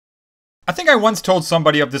I think I once told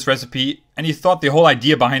somebody of this recipe and he thought the whole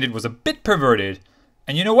idea behind it was a bit perverted.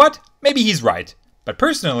 And you know what? Maybe he's right. But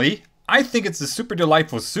personally, I think it's a super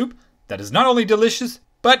delightful soup that is not only delicious,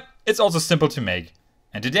 but it's also simple to make.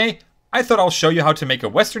 And today, I thought I'll show you how to make a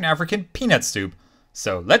Western African peanut soup.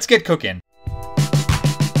 So let's get cooking.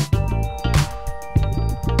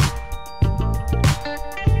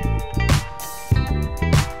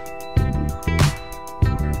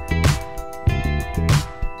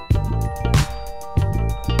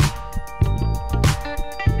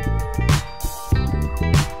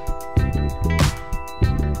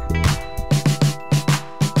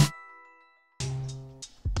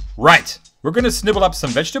 Right, we're gonna snibble up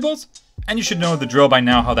some vegetables, and you should know the drill by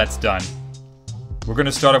now how that's done. We're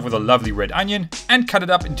gonna start off with a lovely red onion and cut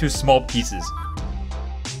it up into small pieces.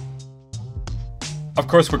 Of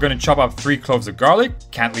course, we're gonna chop up 3 cloves of garlic,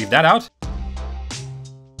 can't leave that out.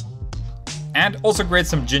 And also grate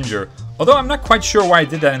some ginger, although I'm not quite sure why I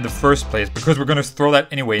did that in the first place, because we're gonna throw that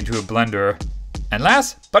anyway into a blender. And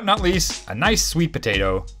last but not least, a nice sweet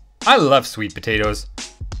potato. I love sweet potatoes.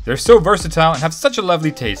 They're so versatile and have such a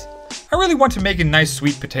lovely taste. I really want to make a nice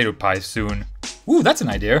sweet potato pie soon. Ooh, that's an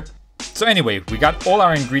idea. So anyway, we got all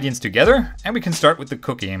our ingredients together and we can start with the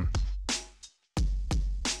cooking.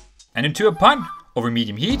 And into a pot, over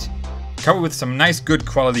medium heat, cover with some nice good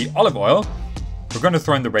quality olive oil. We're going to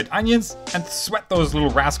throw in the red onions and sweat those little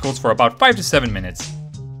rascals for about 5 to 7 minutes.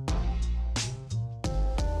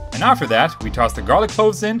 And after that, we toss the garlic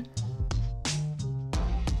cloves in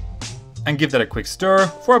and give that a quick stir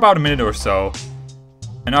for about a minute or so.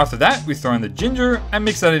 And after that, we throw in the ginger and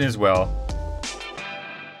mix that in as well.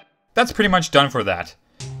 That's pretty much done for that.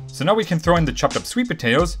 So now we can throw in the chopped up sweet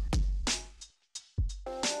potatoes.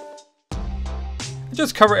 And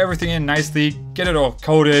just cover everything in nicely, get it all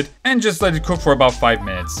coated, and just let it cook for about 5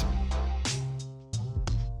 minutes.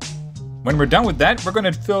 When we're done with that, we're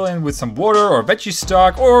gonna fill in with some water or veggie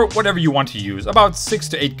stock or whatever you want to use, about 6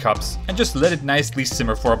 to 8 cups, and just let it nicely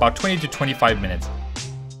simmer for about 20 to 25 minutes.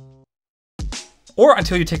 Or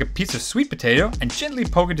until you take a piece of sweet potato and gently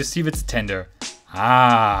poke it to see if it's tender.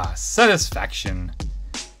 Ah, satisfaction.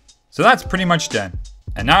 So that's pretty much done.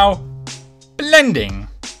 And now, blending.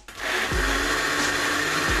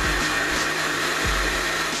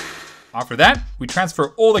 After that, we transfer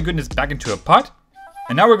all the goodness back into a pot.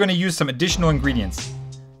 And now we're going to use some additional ingredients.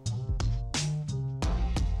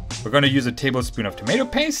 We're going to use a tablespoon of tomato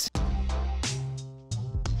paste.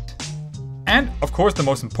 And, of course, the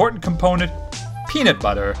most important component, peanut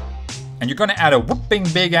butter. And you're going to add a whooping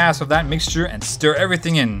big ass of that mixture and stir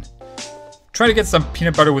everything in. Try to get some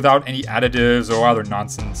peanut butter without any additives or other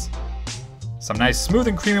nonsense. Some nice smooth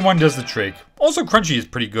and creamy one does the trick. Also crunchy is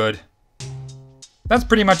pretty good. That's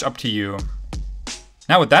pretty much up to you.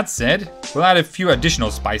 Now with that said, we'll add a few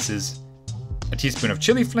additional spices. A teaspoon of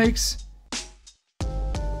chili flakes,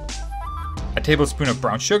 a tablespoon of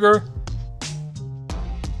brown sugar,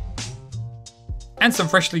 and some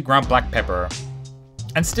freshly ground black pepper.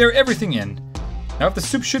 And stir everything in. Now if the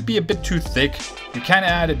soup should be a bit too thick, you can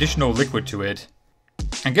add additional liquid to it.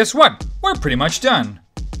 And guess what? We're pretty much done.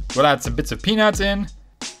 We'll add some bits of peanuts in,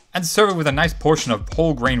 and serve it with a nice portion of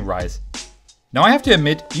whole grain rice. Now I have to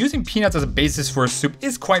admit, using peanuts as a basis for a soup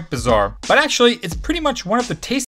is quite bizarre, but actually it's pretty much one of the tastiest